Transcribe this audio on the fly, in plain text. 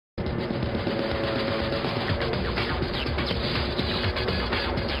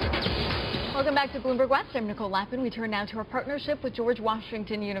back to Bloomberg West. I'm Nicole Lappin. We turn now to our partnership with George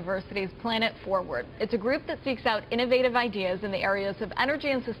Washington University's Planet Forward. It's a group that seeks out innovative ideas in the areas of energy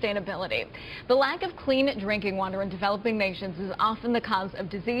and sustainability. The lack of clean drinking water in developing nations is often the cause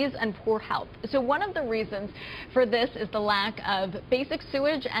of disease and poor health. So one of the reasons for this is the lack of basic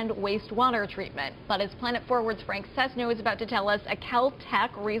sewage and wastewater treatment. But as Planet Forward's Frank Sesno is about to tell us, a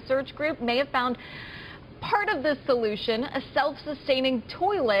CalTech research group may have found part of this solution, a self-sustaining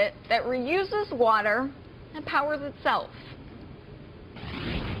toilet that reuses water and powers itself.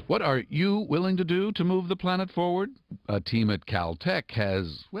 What are you willing to do to move the planet forward? A team at CalTech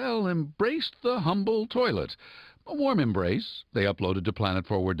has, well, embraced the humble toilet. A warm embrace. They uploaded to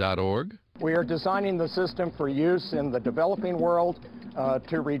planetforward.org. We are designing the system for use in the developing world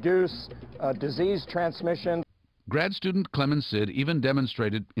to reduce disease transmission. Grad student Clemens Sid even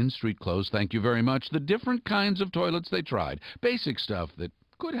demonstrated in street clothes, thank you very much, the different kinds of toilets they tried. Basic stuff that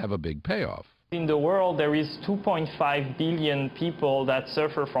could have a big payoff. In the world, there is 2.5 billion people that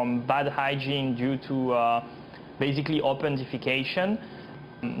suffer from bad hygiene due to basically open defecation.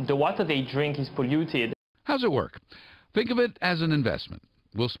 The water they drink is polluted. How's it work? Think of it as an investment.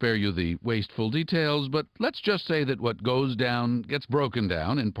 We'll spare you the wasteful details, but let's just say that what goes down gets broken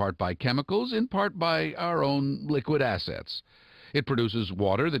down, in part by chemicals, in part by our own liquid assets. It produces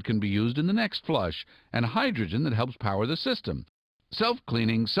water that can be used in the next flush, and hydrogen that helps power the system.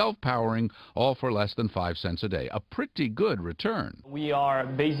 Self-cleaning, self-powering, all for less than 5 cents a day. A pretty good return. We are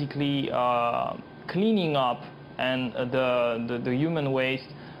basically cleaning up and the human waste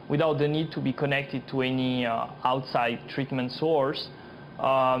without the need to be connected to any outside treatment source.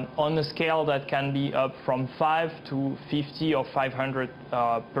 On a scale that can be up from 5 to 50 or 500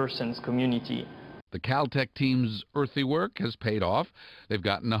 persons community. The CalTech team's earthy work has paid off. They've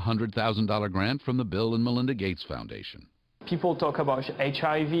gotten a $100,000 grant from the Bill and Melinda Gates Foundation. People talk about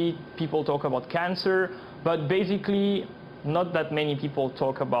HIV, people talk about cancer, but basically not that many people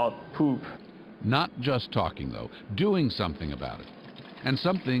talk about poop. Not just talking, though, doing something about it. And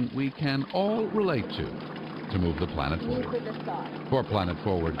something we can all relate to move the planet forward. For Planet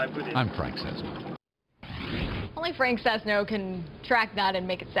Forward, I'm Frank Sesno. Only Frank Sesno can track that and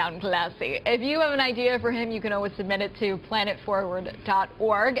make it sound classy. If you have an idea for him, you can always submit it to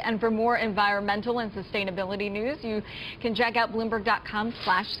planetforward.org. And for more environmental and sustainability news, you can check out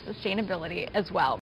Bloomberg.com/sustainability as well.